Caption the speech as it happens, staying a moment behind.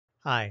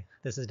Hi,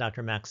 this is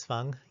Dr. Max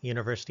Fung,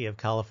 University of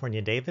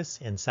California, Davis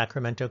in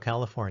Sacramento,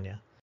 California.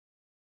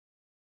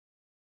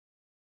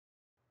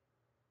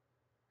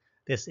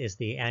 This is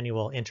the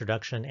annual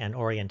introduction and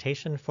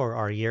orientation for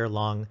our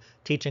year-long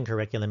teaching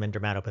curriculum in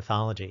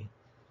dermatopathology.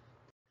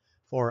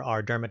 For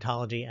our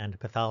dermatology and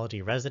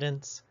pathology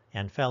residents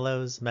and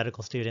fellows,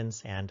 medical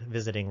students, and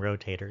visiting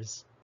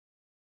rotators.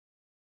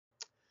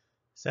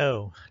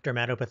 So,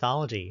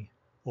 dermatopathology,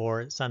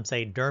 or some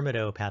say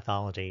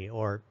dermatopathology,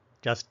 or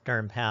just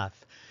dermpath.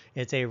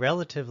 It's a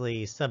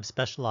relatively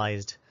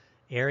subspecialized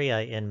area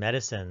in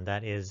medicine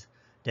that is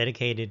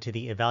dedicated to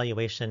the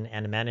evaluation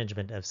and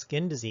management of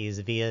skin disease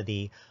via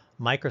the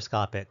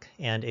microscopic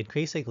and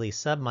increasingly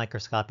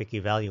submicroscopic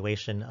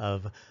evaluation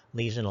of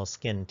lesional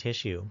skin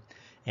tissue.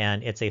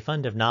 And it's a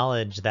fund of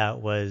knowledge that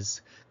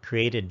was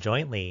created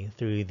jointly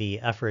through the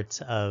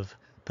efforts of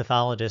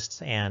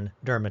pathologists and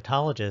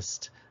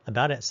dermatologists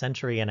about a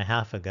century and a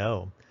half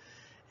ago.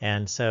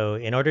 And so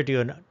in order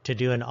to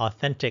do an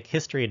authentic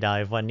history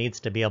dive, one needs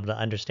to be able to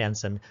understand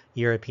some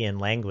European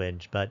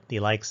language, but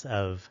the likes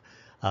of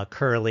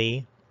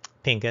Curley,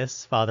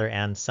 Pincus, father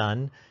and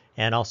son,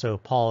 and also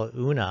Paul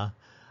Una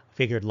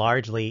figured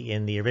largely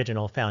in the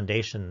original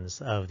foundations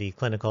of the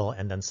clinical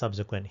and then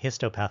subsequent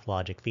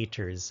histopathologic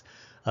features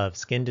of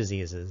skin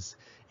diseases.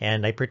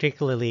 And I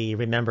particularly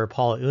remember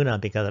Paul Una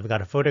because I've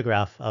got a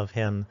photograph of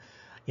him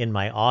in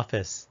my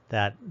office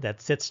that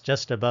sits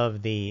just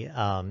above the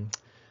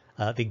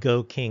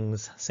Go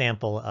Kings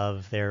sample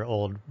of their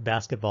old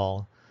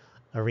basketball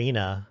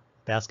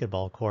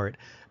court.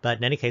 But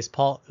in any case,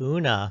 Paul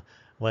Una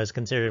was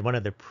considered one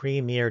of the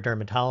premier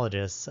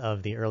dermatologists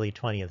of the early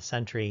 20th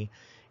century,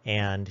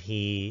 and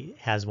he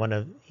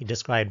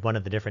described one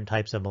of the different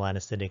types of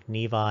melanocytic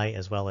nevi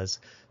as well as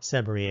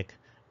seborrheic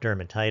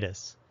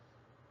dermatitis.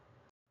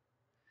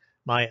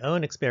 My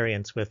own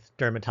experience with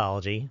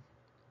dermatology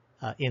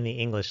in the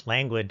English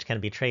language can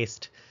be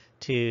traced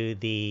to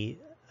the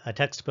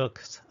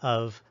textbooks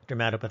of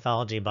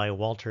dermatopathology by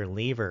Walter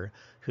Lever,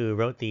 who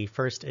wrote the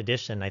first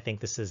edition. I think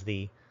this is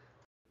the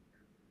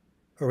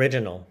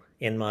original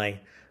in my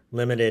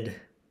limited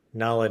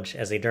knowledge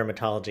as a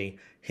dermatology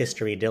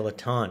history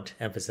dilettante,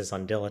 emphasis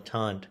on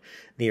dilettante,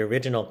 the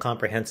original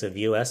comprehensive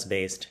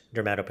US-based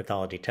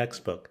dermatopathology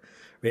textbook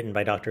written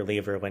by Dr.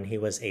 Lever when he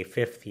was a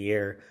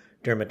fifth-year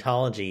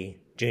dermatology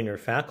junior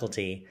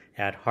faculty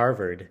at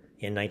Harvard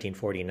in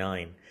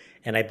 1949.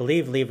 And I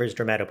believe Lever's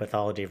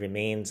dermatopathology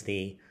remains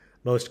the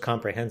most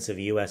comprehensive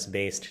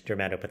US-based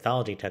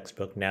dermatopathology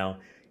textbook now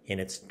in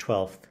its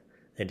 12th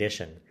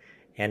edition.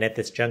 And at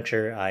this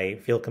juncture, I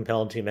feel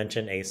compelled to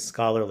mention a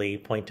scholarly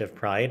point of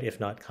pride, if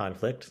not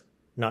conflict,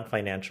 not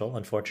financial,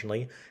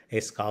 unfortunately, a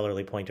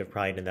scholarly point of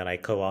pride in that I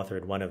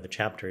co-authored one of the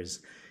chapters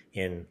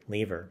in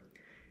Lever.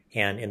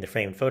 And in the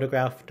framed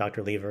photograph,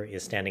 Dr. Lever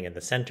is standing in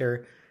the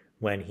center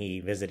when he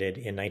visited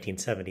in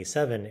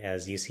 1977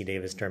 as UC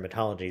Davis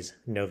Dermatology's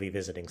Novi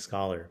Visiting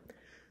Scholar.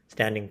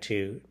 Standing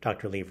to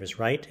Dr. Lever's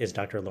right is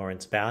Dr.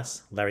 Lawrence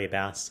Bass, Larry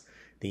Bass,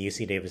 the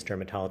UC Davis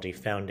Dermatology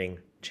founding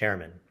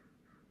chairman.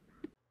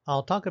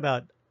 I'll talk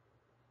about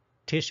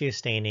tissue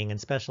staining and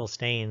special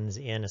stains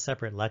in a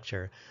separate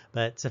lecture,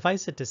 but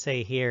suffice it to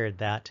say here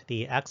that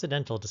the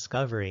accidental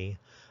discovery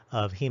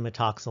of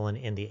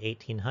hematoxylin in the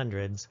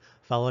 1800s,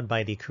 followed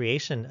by the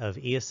creation of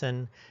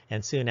eosin,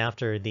 and soon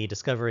after the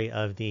discovery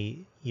of the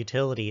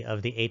utility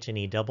of the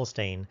H&E double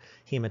stain,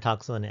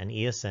 hematoxylin and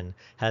eosin,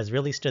 has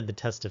really stood the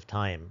test of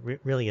time.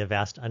 Really a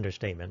vast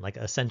understatement, like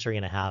a century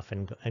and a half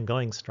and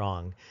going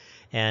strong.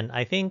 And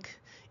I think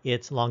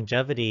its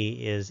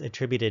longevity is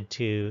attributed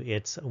to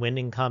its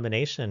winning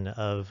combination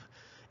of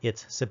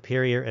its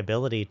superior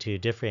ability to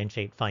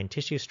differentiate fine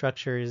tissue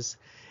structures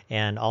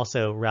and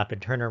also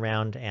rapid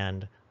turnaround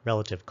and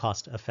relative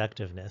cost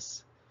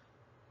effectiveness.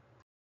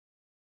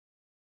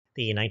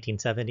 The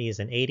 1970s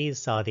and 80s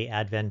saw the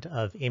advent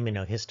of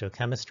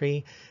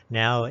immunohistochemistry,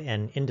 now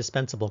an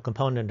indispensable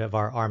component of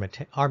our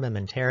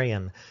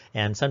armamentarium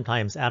and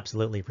sometimes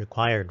absolutely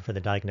required for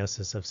the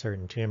diagnosis of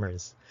certain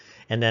tumors.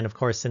 And then, of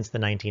course, since the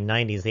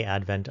 1990s, the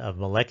advent of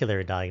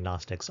molecular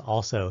diagnostics,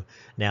 also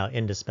now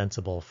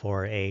indispensable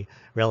for a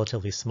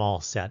relatively small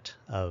set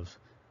of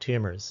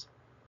tumors.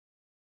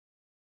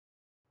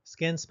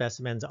 Skin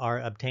specimens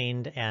are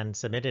obtained and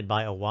submitted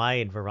by a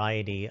wide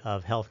variety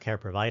of healthcare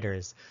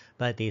providers,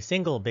 but the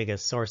single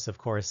biggest source, of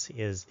course,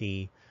 is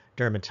the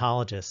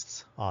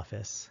dermatologist's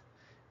office.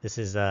 This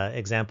is an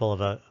example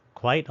of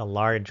quite a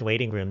large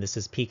waiting room. This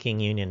is Peking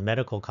Union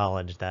Medical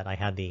College that I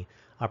had the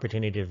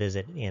opportunity to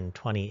visit in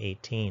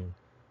 2018.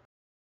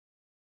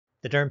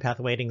 The dermpath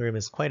waiting room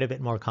is quite a bit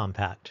more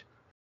compact.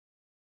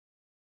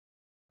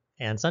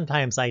 And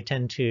sometimes I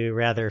tend to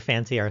rather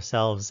fancy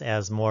ourselves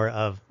as more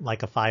of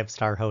like a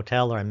five-star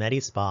hotel or a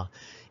Medi-Spa,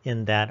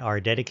 in that our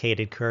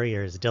dedicated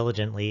couriers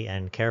diligently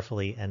and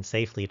carefully and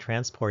safely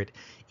transport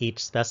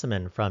each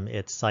specimen from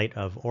its site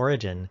of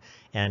origin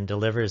and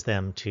delivers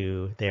them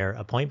to their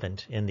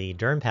appointment in the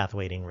dermpath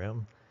waiting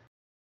room.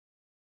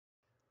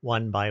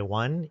 One by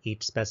one,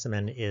 each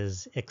specimen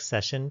is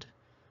accessioned,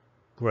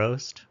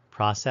 grossed,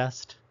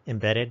 processed,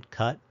 embedded,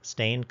 cut,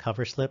 stained,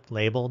 cover slipped,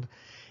 labeled,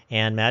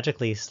 and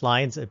magically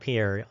slides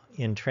appear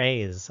in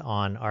trays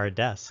on our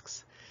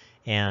desks.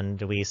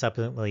 And we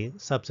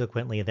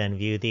subsequently then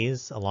view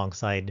these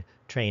alongside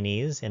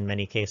trainees in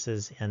many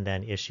cases and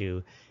then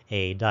issue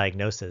a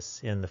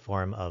diagnosis in the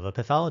form of a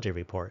pathology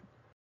report.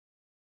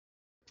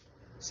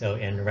 So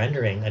in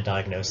rendering a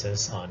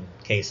diagnosis on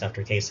case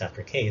after case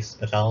after case,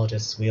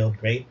 pathologists wield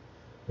great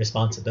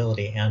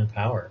responsibility and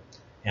power,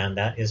 and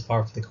that is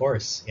par for the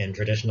course in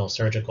traditional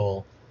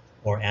surgical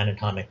or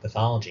anatomic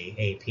pathology,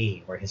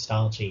 AP, where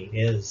histology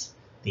is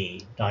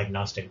the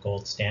diagnostic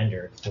gold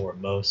standard for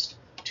most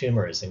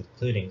tumors,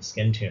 including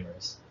skin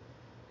tumors.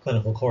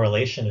 Clinical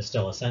correlation is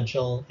still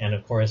essential, and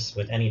of course,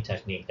 with any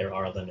technique, there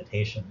are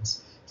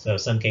limitations. So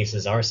some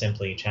cases are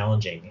simply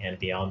challenging and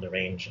beyond the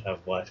range of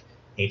what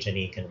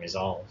H&E can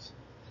resolve.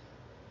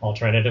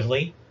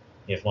 Alternatively,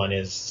 if one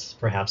is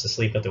perhaps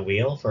asleep at the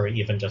wheel for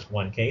even just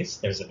one case,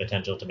 there's a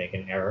potential to make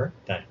an error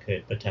that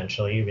could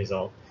potentially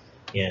result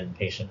in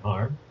patient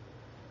harm.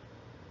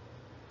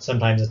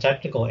 Sometimes a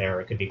technical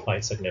error could be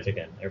quite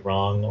significant, a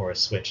wrong or a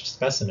switched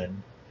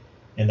specimen.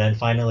 And then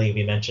finally,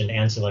 we mentioned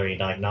ancillary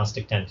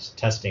diagnostic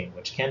testing,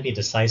 which can be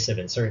decisive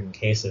in certain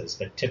cases,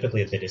 but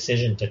typically the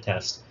decision to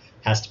test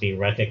has to be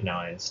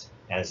recognized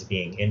as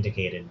being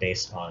indicated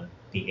based on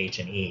the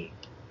H&E.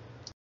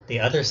 The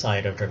other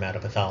side of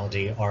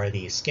dermatopathology are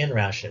the skin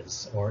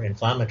rashes or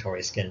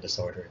inflammatory skin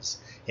disorders,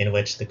 in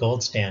which the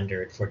gold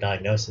standard for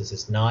diagnosis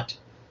is not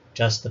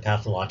just the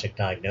pathologic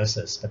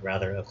diagnosis, but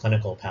rather a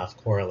clinical path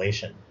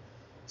correlation.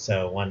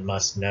 So one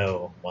must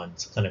know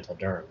one's clinical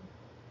derm.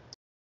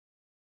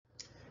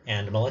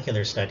 And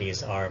molecular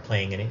studies are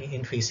playing an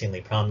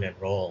increasingly prominent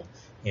role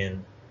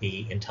in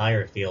the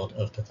entire field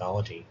of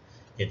pathology.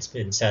 It's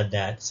been said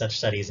that such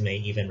studies may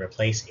even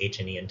replace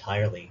H&E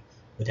entirely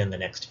within the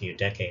next few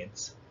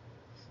decades.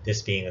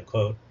 This being a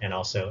quote and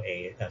also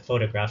a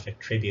photographic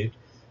tribute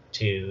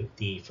to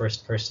the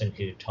first person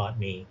who taught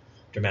me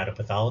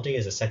dermatopathology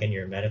as a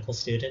second-year medical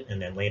student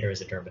and then later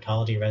as a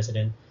dermatology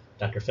resident,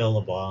 Dr. Phil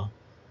Lebois,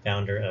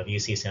 founder of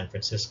UC San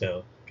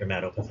Francisco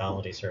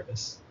Dermatopathology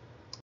Service.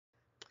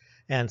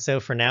 And so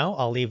for now,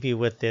 I'll leave you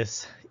with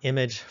this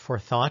image for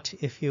thought,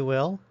 if you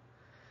will.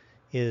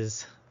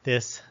 Is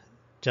this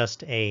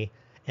just an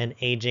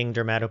aging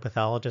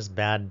dermatopathologist's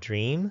bad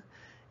dream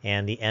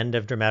and the end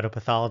of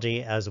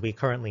dermatopathology as we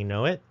currently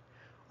know it,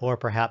 or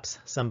perhaps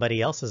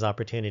somebody else's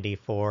opportunity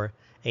for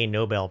a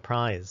Nobel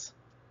Prize?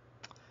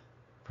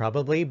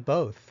 Probably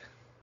both.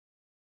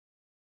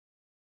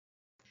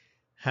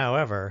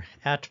 However,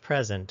 at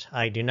present,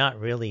 I do not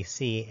really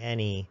see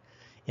any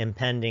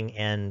impending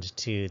end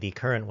to the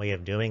current way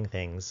of doing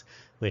things,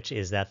 which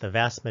is that the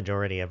vast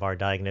majority of our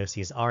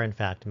diagnoses are in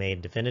fact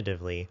made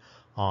definitively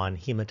on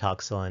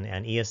hematoxylin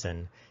and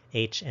eosin,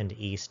 H and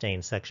E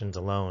stain sections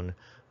alone,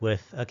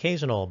 with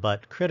occasional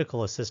but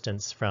critical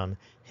assistance from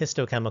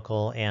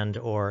histochemical and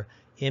or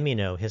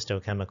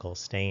immunohistochemical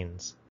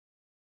stains.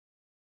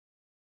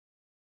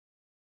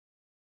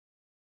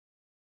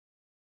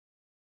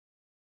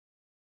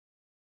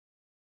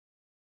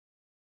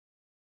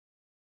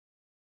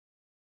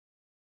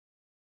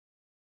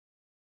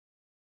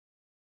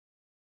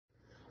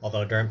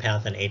 Although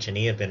dermpath and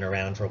H&E have been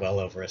around for well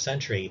over a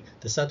century,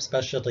 the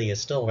subspecialty is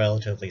still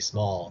relatively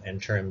small in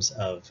terms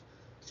of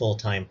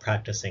full-time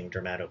practicing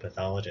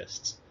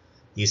dermatopathologists.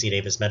 UC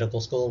Davis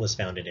Medical School was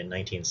founded in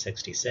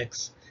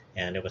 1966,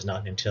 and it was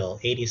not until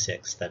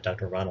 '86 that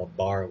Dr. Ronald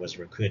Barr was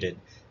recruited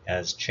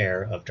as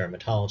chair of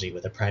dermatology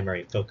with a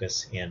primary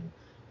focus in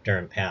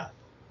dermpath.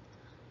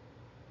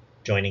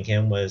 Joining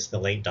him was the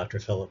late Dr.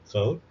 Philip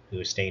Vogt,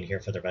 who stayed here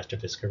for the rest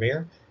of his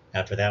career.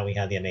 After that, we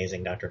had the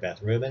amazing Dr.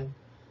 Beth Rubin.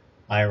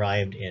 I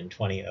arrived in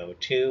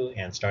 2002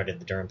 and started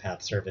the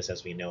dermpath service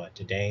as we know it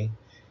today.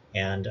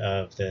 And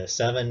of the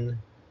 7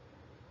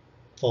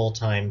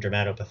 full-time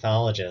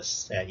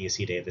dermatopathologists at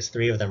UC Davis,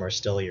 3 of them are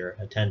still your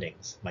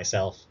attendings,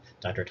 myself,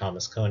 Dr.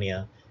 Thomas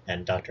Konia,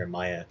 and Dr.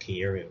 Maya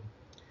Kiiru.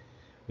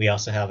 We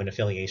also have an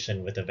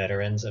affiliation with the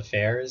Veterans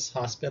Affairs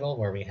Hospital,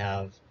 where we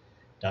have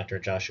Dr.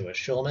 Joshua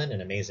Schulman,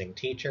 an amazing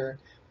teacher.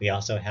 We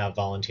also have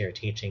volunteer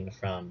teaching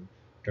from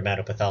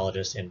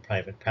dermatopathologists in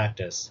private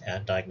practice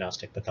at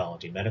Diagnostic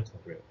Pathology Medical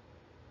Group.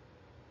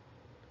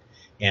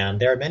 And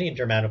there are many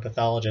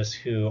dermatopathologists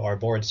who are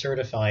board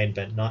certified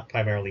but not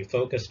primarily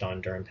focused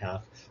on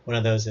dermpath. One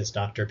of those is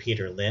Dr.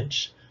 Peter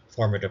Lynch,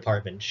 former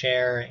department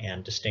chair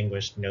and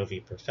distinguished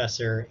Novi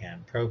professor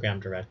and program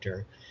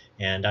director.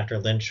 And Dr.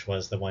 Lynch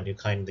was the one who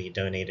kindly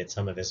donated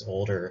some of his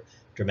older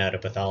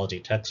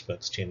dermatopathology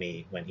textbooks to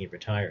me when he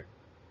retired.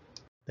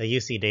 The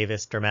UC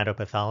Davis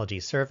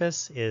Dermatopathology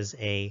Service is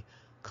a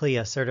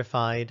CLIA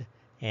certified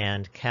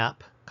and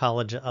CAP,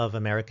 College of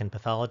American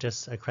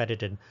Pathologists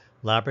accredited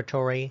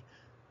laboratory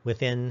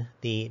within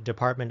the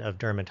Department of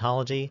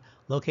Dermatology,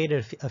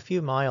 located a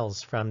few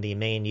miles from the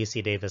main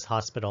UC Davis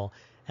Hospital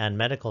and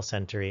Medical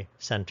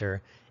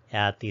Center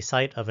at the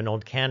site of an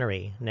old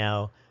cannery,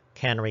 now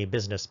Cannery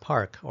Business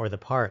Park, or the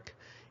Park,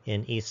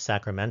 in East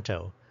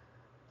Sacramento.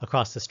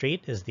 Across the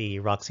street is the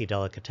Roxy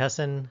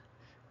Delicatessen,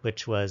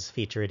 which was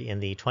featured in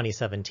the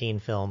 2017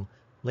 film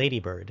Lady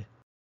Bird.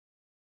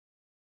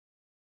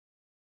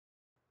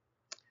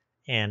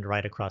 And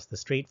right across the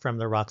street from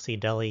the Roxy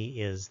Deli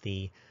is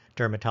the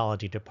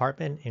dermatology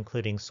department,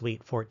 including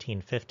Suite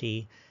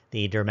 1450,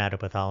 the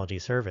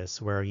dermatopathology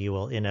service, where you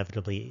will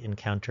inevitably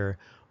encounter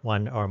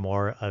one or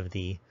more of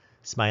the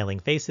smiling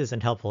faces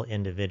and helpful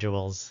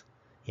individuals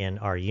in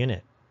our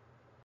unit.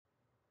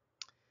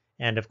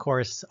 And of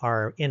course,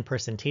 our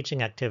in-person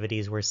teaching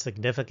activities were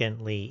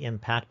significantly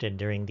impacted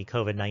during the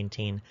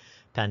COVID-19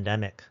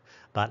 pandemic.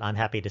 But I'm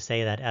happy to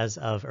say that as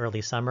of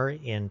early summer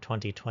in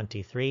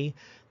 2023,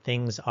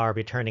 things are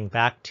returning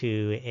back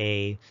to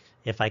a,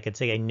 if I could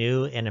say, a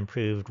new and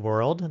improved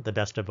world, the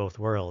best of both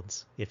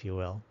worlds, if you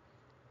will.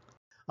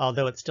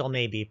 Although it still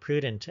may be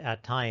prudent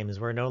at times,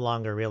 we're no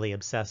longer really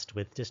obsessed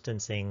with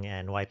distancing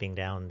and wiping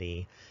down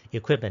the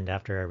equipment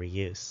after every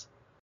use.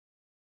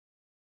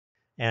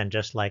 And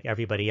just like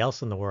everybody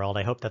else in the world,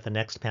 I hope that the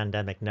next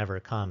pandemic never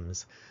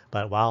comes.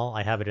 But while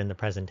I have it in the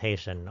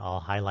presentation, I'll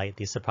highlight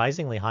the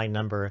surprisingly high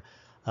number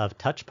of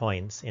touch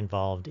points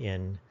involved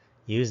in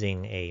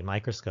using a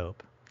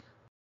microscope.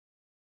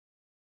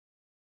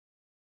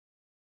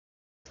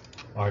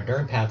 Our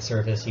dermpath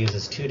service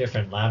uses two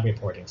different lab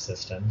reporting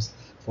systems.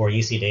 For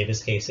UC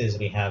Davis cases,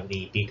 we have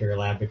the Beaker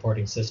lab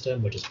reporting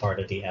system, which is part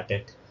of the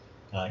EPIC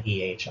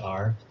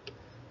EHR.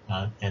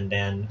 And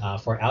then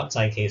for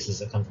outside cases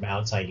that come from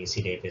outside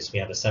UC Davis, we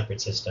have a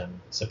separate system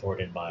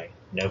supported by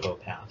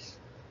NovoPath.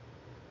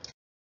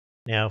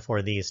 Now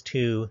for these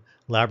two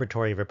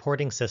laboratory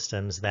reporting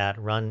systems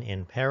that run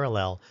in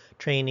parallel,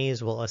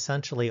 trainees will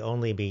essentially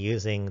only be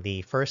using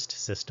the first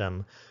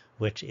system,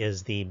 which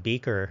is the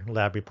Beaker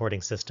lab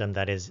reporting system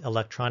that is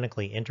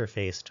electronically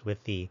interfaced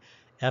with the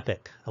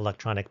EPIC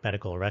electronic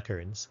medical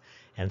records.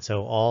 And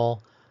so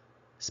all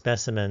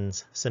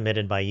specimens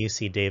submitted by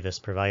UC Davis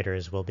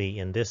providers will be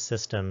in this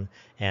system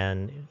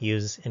and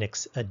use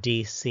a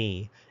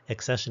DC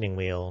accessioning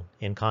wheel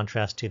in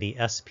contrast to the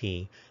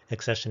SP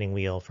accessioning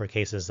wheel for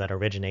cases that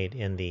originate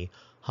in the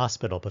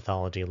hospital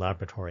pathology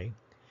laboratory.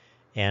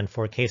 And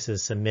for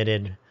cases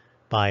submitted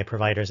by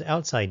providers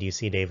outside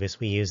UC Davis,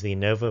 we use the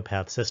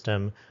NovoPath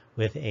system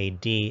with a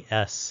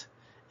DS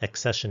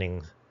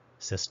accessioning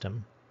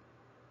system.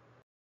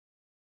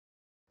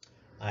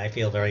 I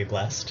feel very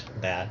blessed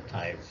that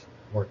I've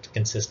worked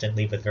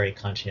consistently with very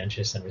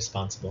conscientious and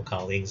responsible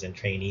colleagues and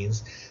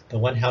trainees. The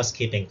one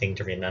housekeeping thing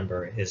to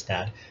remember is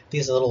that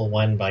these little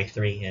 1 by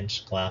 3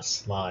 inch glass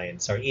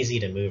slides are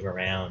easy to move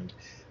around,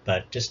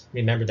 but just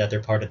remember that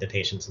they're part of the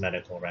patient's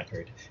medical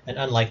record. And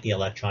unlike the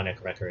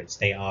electronic records,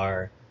 they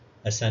are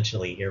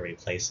essentially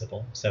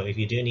irreplaceable. So if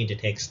you do need to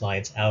take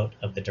slides out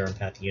of the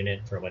dermpath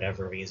unit for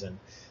whatever reason,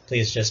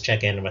 please just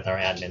check in with our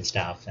admin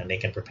staff and they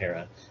can prepare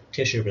a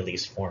tissue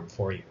release form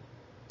for you.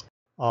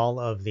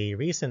 All of the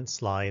recent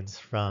slides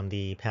from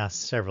the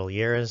past several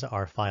years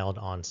are filed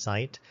on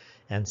site,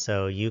 and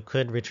so you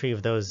could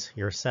retrieve those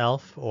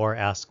yourself or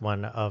ask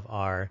one of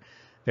our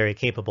very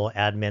capable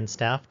admin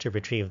staff to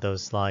retrieve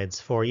those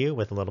slides for you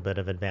with a little bit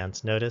of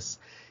advance notice.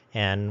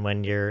 And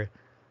when you're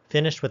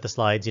finished with the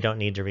slides, you don't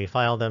need to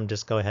refile them.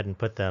 Just go ahead and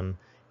put them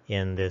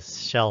in this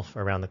shelf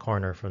around the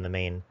corner from the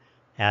main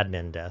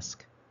admin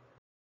desk.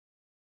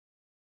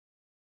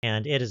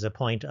 And it is a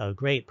point of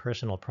great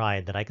personal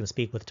pride that I can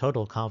speak with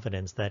total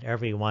confidence that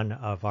every one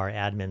of our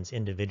admins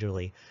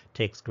individually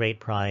takes great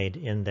pride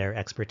in their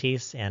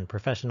expertise and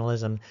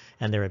professionalism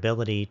and their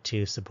ability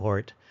to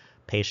support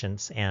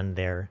patients and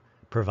their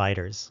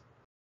providers.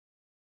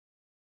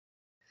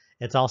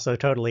 It's also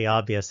totally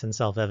obvious and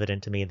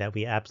self-evident to me that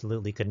we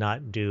absolutely could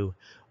not do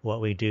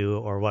what we do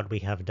or what we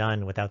have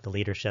done without the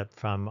leadership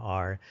from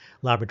our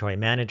laboratory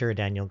manager,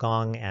 Daniel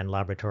Gong, and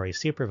laboratory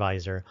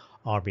supervisor,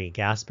 Aubrey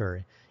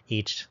Gasper,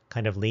 each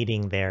kind of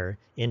leading their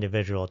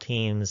individual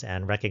teams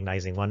and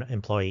recognizing one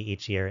employee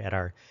each year at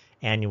our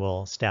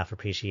annual staff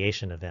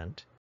appreciation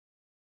event.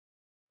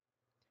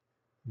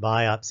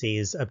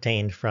 Biopsies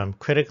obtained from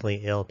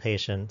critically ill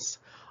patients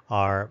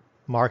are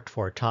marked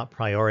for top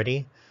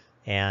priority,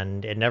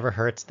 and it never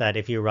hurts that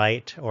if you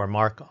write or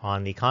mark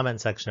on the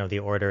comment section of the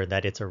order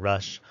that it's a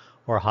rush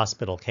or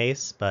hospital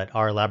case, but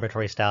our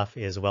laboratory staff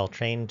is well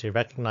trained to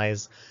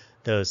recognize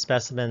those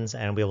specimens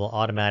and we will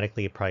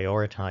automatically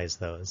prioritize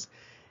those.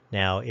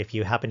 Now, if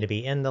you happen to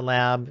be in the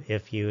lab,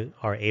 if you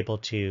are able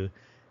to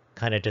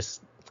kind of just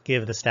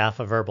give the staff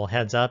a verbal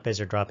heads up as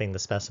you're dropping the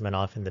specimen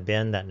off in the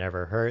bin, that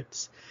never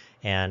hurts.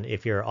 And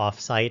if you're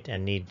off-site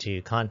and need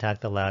to contact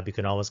the lab, you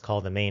can always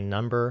call the main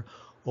number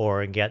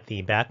or get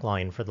the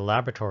backline for the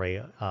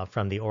laboratory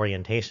from the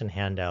orientation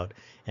handout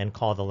and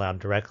call the lab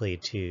directly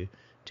to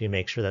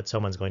make sure that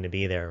someone's going to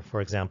be there, for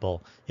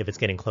example, if it's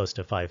getting close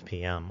to 5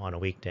 p.m. on a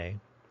weekday.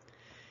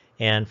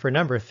 And for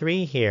number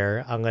 3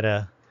 here, I'm going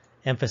to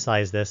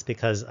emphasize this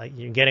because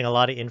you're getting a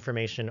lot of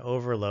information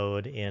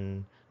overload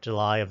in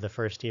July of the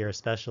first year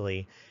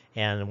especially.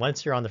 And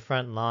once you're on the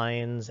front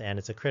lines and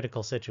it's a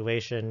critical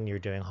situation, you're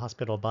doing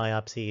hospital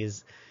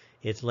biopsies,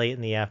 It's late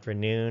in the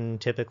afternoon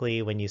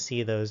typically when you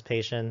see those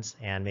patients,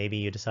 and maybe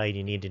you decide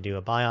you need to do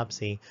a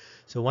biopsy.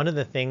 So one of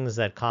the things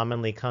that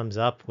commonly comes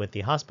up with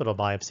the hospital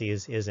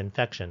biopsies is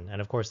infection. And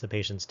of course, the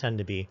patients tend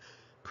to be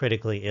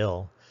critically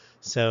ill.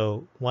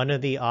 So one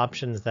of the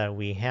options that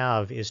we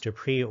have is to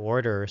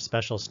pre-order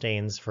special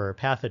stains for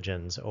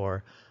pathogens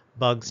or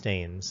bug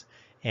stains.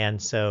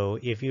 And so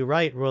if you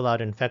write rule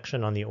out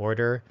infection on the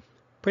order,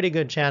 pretty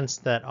good chance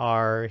that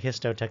our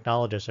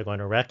histotechnologists are going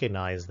to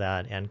recognize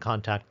that and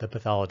contact the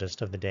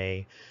pathologist of the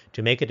day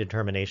to make a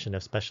determination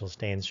if special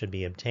stains should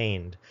be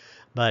obtained.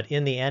 But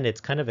in the end,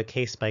 it's kind of a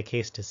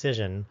case-by-case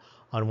decision.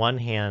 On one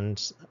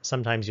hand,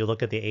 sometimes you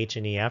look at the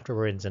H&E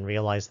afterwards and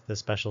realize that the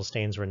special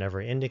stains were never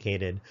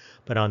indicated.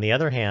 But on the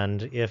other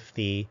hand, if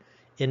the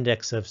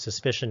index of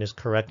suspicion is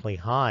correctly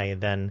high,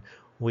 then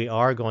we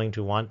are going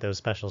to want those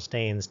special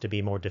stains to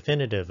be more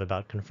definitive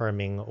about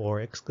confirming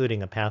or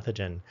excluding a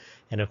pathogen.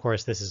 And of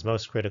course, this is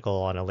most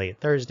critical on a late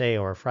Thursday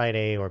or a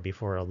Friday or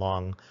before a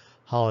long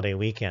holiday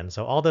weekend.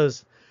 So all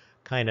those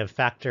kind of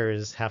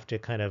factors have to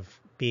kind of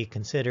be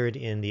considered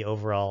in the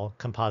overall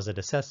composite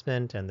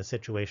assessment and the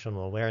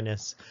situational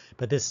awareness.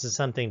 But this is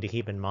something to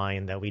keep in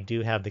mind, that we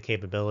do have the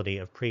capability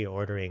of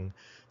pre-ordering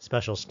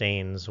special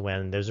stains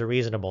when there's a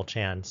reasonable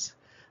chance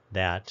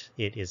that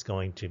it is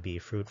going to be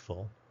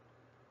fruitful.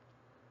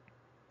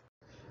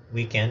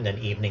 Weekend and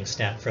evening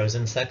stat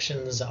frozen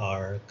sections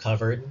are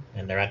covered,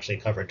 and they're actually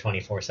covered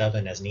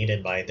 24/7 as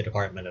needed by the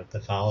Department of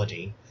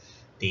Pathology.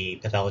 The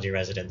pathology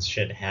residents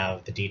should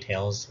have the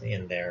details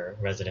in their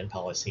resident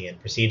policy and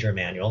procedure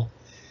manual.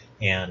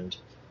 And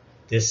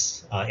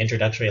this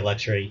introductory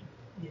lecture,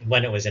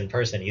 when it was in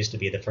person, used to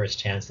be the first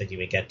chance that you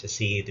would get to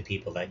see the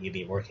people that you'd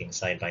be working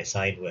side by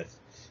side with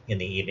in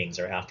the evenings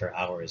or after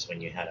hours when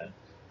you had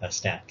a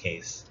stat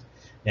case.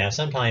 Now,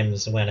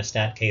 sometimes when a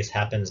stat case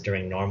happens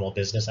during normal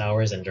business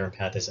hours and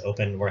dermpath is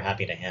open, we're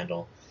happy to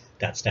handle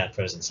that stat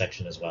frozen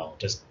section as well.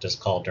 Just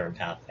call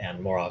dermpath,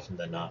 and more often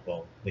than not,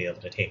 we'll be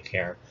able to take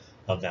care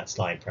of that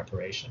slide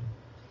preparation.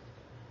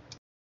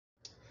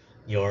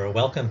 Your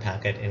welcome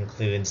packet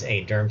includes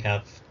a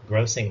dermpath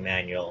grossing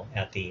manual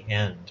at the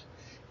end.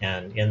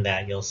 And in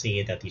that, you'll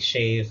see that the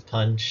shave,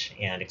 punch,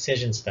 and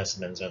excision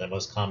specimens are the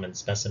most common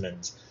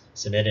specimens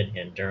submitted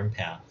in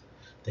dermpath.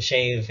 The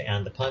shave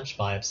and the punch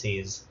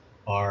biopsies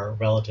are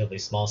relatively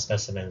small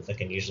specimens that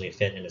can usually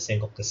fit in a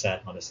single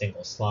cassette on a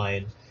single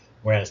slide,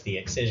 whereas the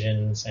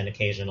excisions and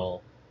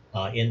occasional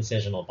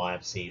incisional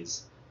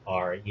biopsies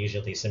are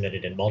usually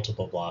submitted in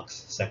multiple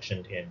blocks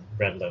sectioned in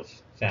red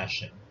loaf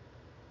fashion.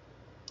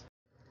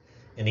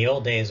 In the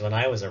old days when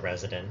I was a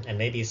resident, and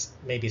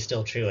maybe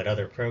still true at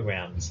other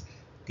programs,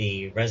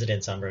 the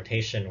residents on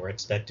rotation were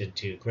expected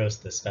to gross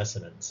the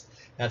specimens.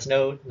 That's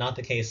not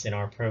the case in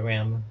our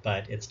program,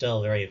 but it's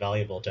still very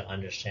valuable to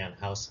understand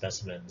how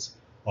specimens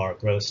are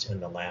grossed in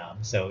the lab.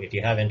 So if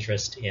you have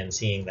interest in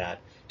seeing that,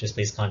 just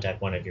please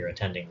contact one of your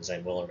attendings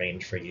and we'll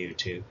arrange for you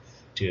to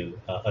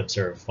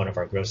observe one of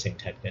our grossing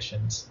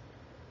technicians.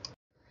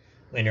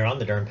 When you're on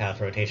the dermpath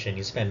rotation,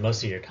 you spend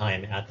most of your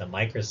time at the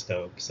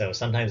microscope, so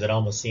sometimes it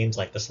almost seems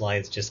like the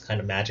slides just kind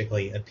of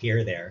magically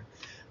appear there.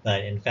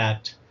 But in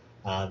fact,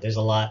 there's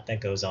a lot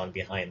that goes on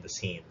behind the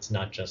scenes,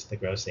 not just the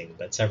grossing,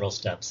 but several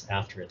steps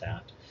after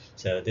that.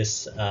 So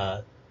this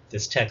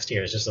text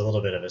here is just a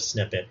little bit of a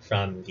snippet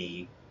from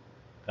the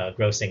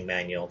grossing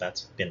manual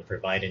that's been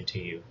provided to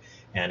you,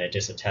 and it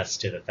just attests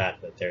to the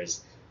fact that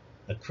there's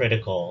a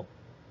critical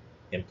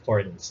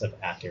importance of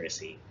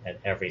accuracy at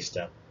every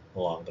step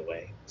along the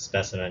way.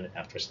 Specimen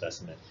after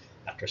specimen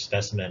after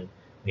specimen.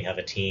 We have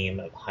a team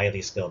of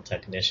highly skilled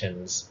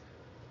technicians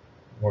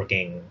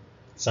working,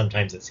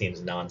 sometimes it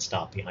seems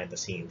nonstop behind the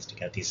scenes to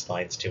get these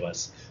slides to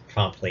us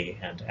promptly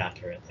and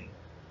accurately.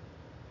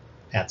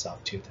 Hats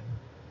off to them.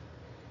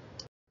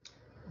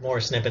 More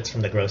snippets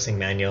from the grossing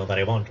manual that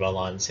I won't dwell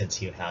on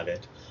since you have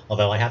it.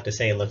 Although I have to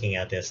say, looking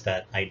at this,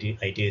 that I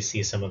do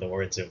see some of the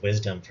words of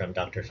wisdom from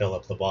Dr.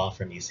 Philip Lebois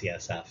from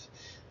UCSF.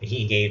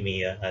 He gave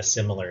me a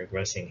similar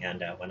grossing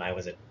handout when I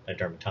was a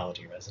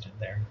dermatology resident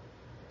there.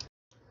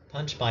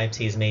 Punch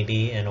biopsies may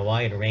be in a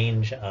wide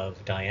range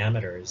of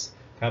diameters.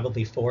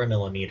 Probably 4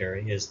 millimeter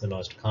is the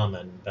most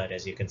common, but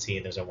as you can see,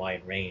 there's a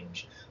wide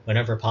range.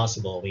 Whenever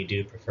possible, we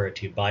do prefer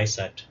to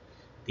bisect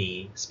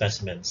the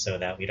specimens so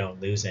that we don't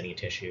lose any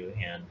tissue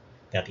and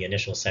that the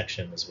initial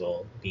sections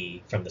will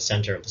be from the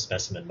center of the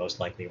specimen most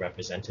likely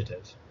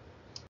representative.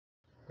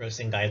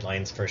 Grossing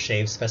guidelines for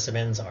shave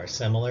specimens are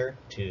similar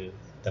to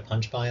the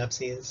punch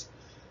biopsies.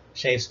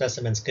 Shave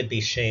specimens could be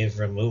shave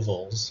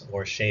removals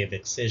or shave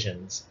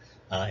excisions,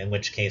 in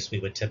which case we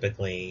would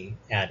typically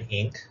add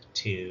ink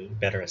to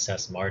better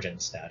assess margin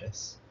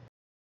status.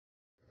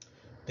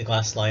 The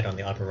glass slide on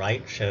the upper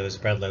right shows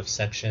bread loaf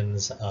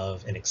sections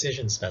of an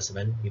excision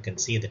specimen. You can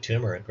see the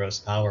tumor at gross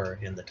power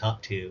in the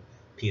top two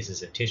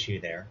pieces of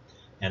tissue there.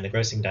 And the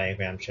grossing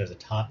diagram shows a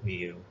top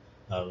view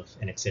of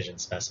an excision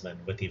specimen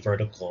with the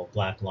vertical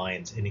black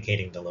lines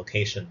indicating the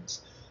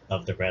locations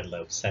of the bread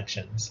loaf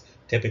sections.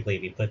 Typically,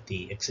 we put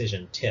the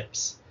excision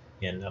tips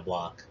in a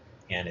block,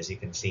 and as you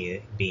can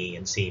see, B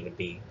and C would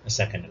be a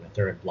second and a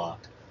third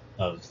block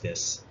of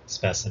this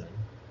specimen.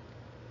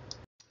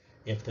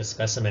 If the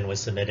specimen was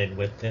submitted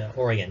with the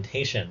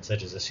orientation,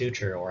 such as a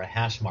suture or a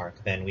hash mark,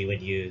 then we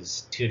would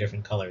use 2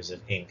 different colors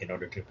of ink in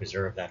order to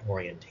preserve that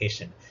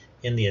orientation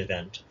in the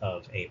event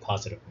of a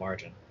positive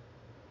margin.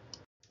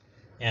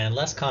 And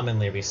less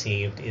commonly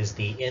received is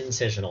the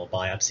incisional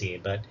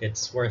biopsy, but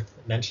it's worth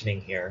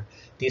mentioning here.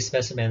 These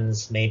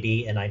specimens may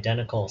be an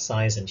identical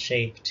size and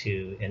shape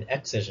to an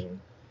excision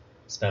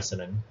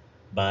specimen,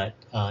 but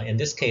in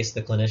this case,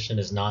 the clinician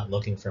is not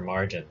looking for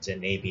margins. It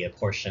may be a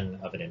portion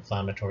of an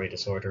inflammatory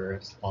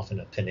disorder, often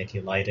a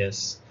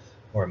paniculitis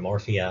or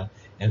morphia.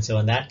 And so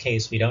in that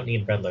case, we don't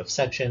need red loaf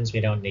sections. We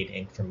don't need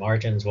ink for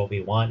margins. What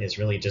we want is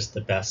really just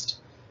the best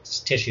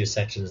tissue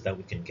sections that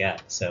we can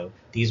get. So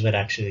these would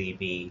actually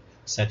be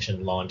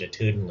sectioned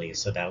longitudinally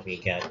so that we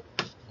get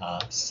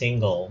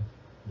single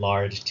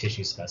large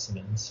tissue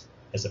specimens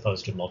as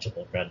opposed to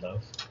multiple red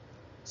loaf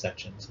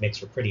sections. Makes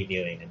for pretty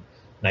viewing and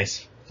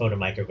nice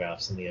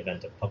photomicrographs in the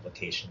event of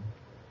publication.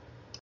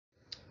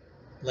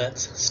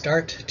 Let's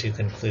start to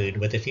conclude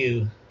with a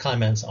few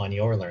comments on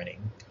your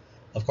learning.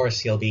 Of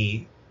course, you'll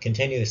be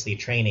continuously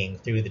training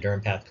through the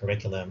DermPath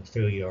curriculum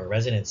through your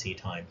residency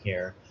time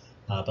here,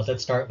 but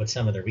let's start with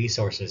some of the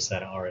resources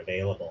that are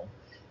available.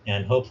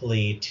 And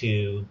hopefully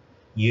to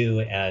you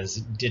as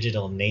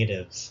digital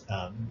natives,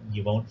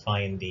 you won't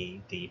find the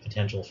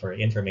potential for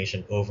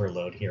information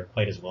overload here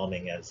quite as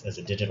whelming as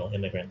a digital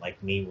immigrant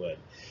like me would.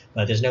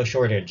 There's no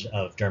shortage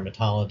of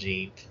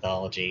dermatology,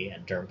 pathology,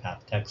 and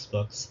DermPath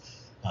textbooks.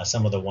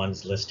 Some of the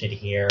ones listed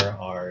here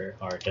are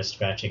just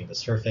scratching the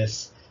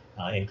surface.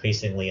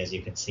 Increasingly, as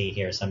you can see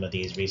here, some of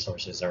these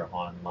resources are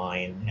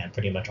online, and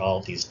pretty much all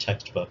of these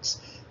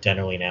textbooks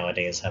generally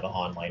nowadays have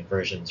online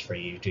versions for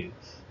you to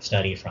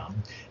study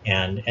from.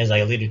 And as I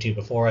alluded to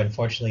before,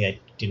 unfortunately, I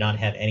do not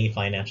have any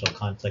financial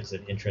conflicts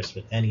of interest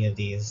with any of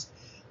these.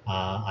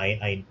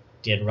 I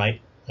did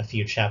write a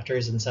few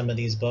chapters in some of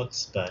these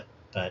books, but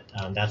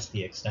that's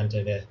the extent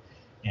of it.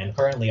 And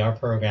currently, our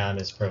program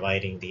is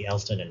providing the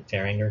Elston and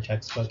Faringer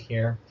textbook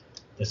here,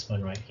 this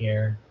one right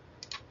here.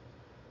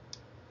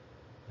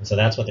 And so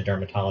that's what the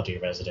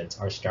dermatology residents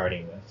are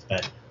starting with.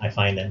 But I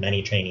find that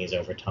many trainees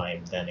over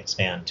time then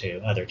expand to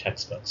other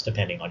textbooks,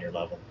 depending on your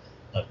level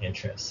of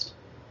interest.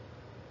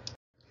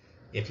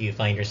 If you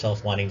find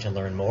yourself wanting to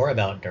learn more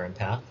about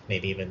DermPath,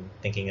 maybe even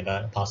thinking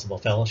about a possible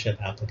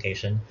fellowship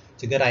application,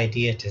 it's a good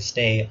idea to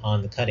stay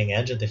on the cutting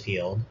edge of the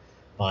field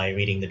by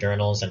reading the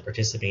journals and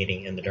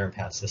participating in the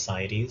DermPath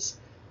societies.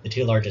 The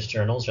 2 largest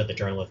journals are the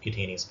Journal of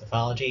Cutaneous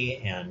Pathology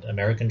and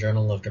American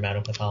Journal of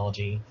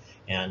Dermatopathology,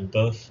 and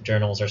both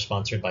journals are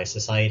sponsored by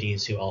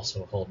societies who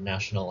also hold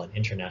national and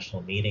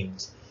international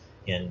meetings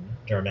in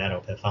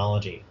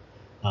dermatopathology.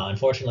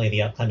 Unfortunately,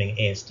 the upcoming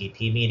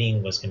ASDP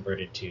meeting was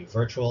converted to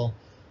virtual,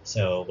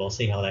 so we'll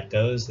see how that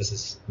goes. This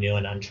is new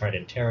and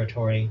uncharted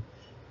territory.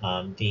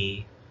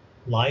 The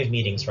live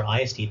meetings for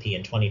ISDP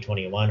in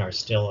 2021 are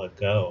still a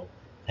go,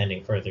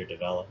 pending further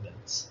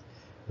developments.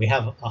 We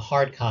have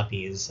hard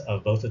copies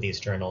of both of these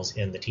journals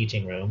in the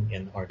teaching room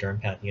in our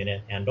DermPath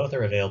unit, and both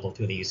are available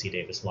through the UC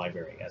Davis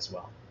library as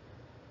well.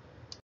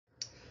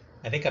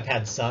 I think I've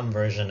had some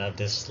version of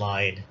this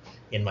slide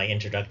in my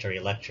introductory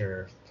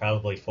lecture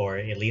probably for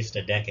at least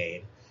a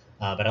decade,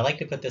 but I like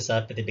to put this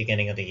up at the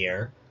beginning of the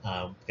year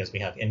because we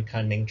have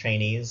incoming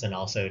trainees and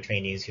also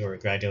trainees who are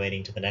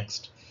graduating to the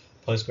next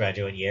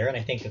postgraduate year, and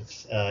I think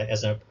it's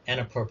as an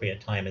appropriate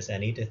time as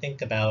any to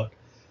think about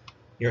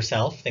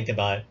yourself, think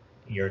about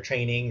your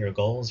training, your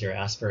goals, your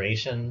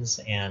aspirations,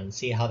 and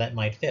see how that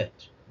might fit,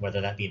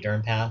 whether that be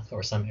DermPath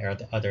or some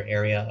other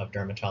area of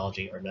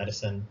dermatology or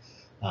medicine.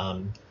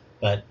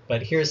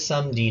 But here's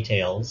some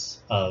details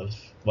of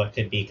what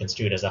could be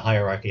construed as a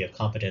hierarchy of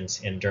competence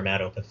in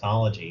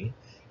dermatopathology.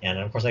 And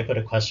of course, I put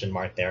a question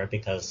mark there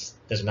because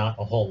there's not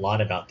a whole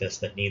lot about this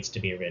that needs to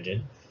be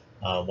rigid.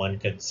 One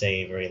could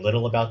say very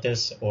little about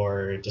this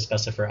or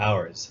discuss it for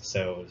hours.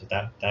 So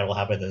that will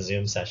happen in the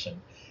Zoom session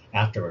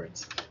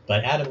afterwards.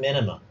 But at a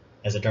minimum,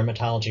 as a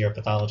dermatology or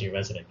pathology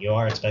resident, you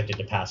are expected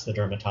to pass the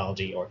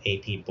dermatology or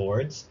AP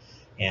boards.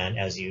 And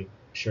as you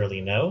surely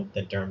know,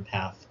 the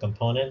DermPath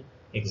component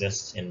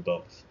exists in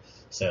both.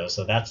 So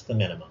that's the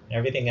minimum.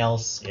 Everything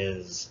else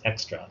is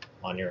extra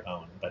on your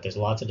own, but there's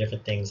lots of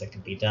different things that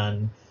can be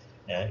done.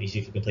 If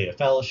you complete a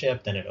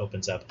fellowship, then it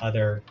opens up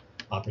other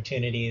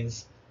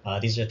opportunities.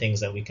 These are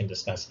things that we can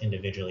discuss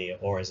individually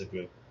or as a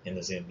group in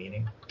the Zoom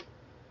meeting.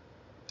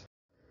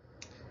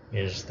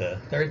 Here's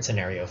the 3rd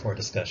scenario for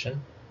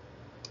discussion.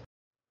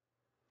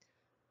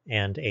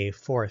 And a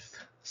 4th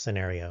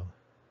scenario.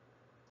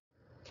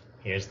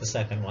 Here's the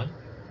 2nd one.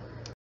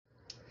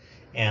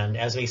 And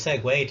as we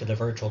segue to the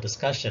virtual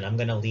discussion, I'm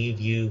going to leave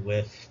you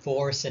with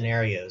 4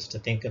 scenarios to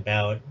think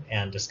about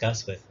and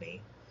discuss with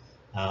me.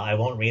 I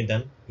won't read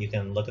them. You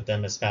can look at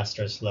them as fast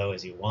or slow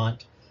as you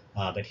want.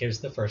 But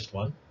here's the first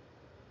one.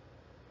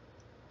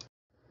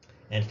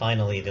 And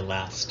finally, the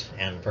last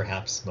and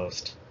perhaps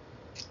most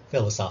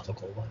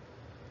philosophical one.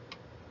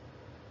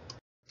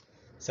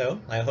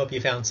 So I hope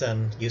you found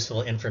some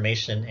useful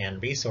information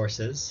and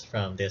resources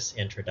from this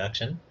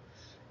introduction.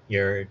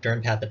 Your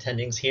dermpath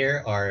attendings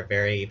here are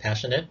very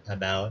passionate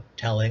about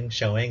telling,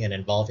 showing, and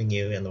involving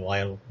you in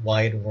the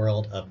wide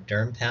world of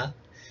dermpath.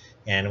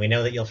 And we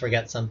know that you'll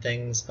forget some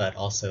things, but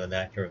also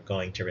that you're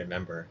going to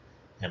remember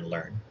and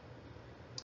learn.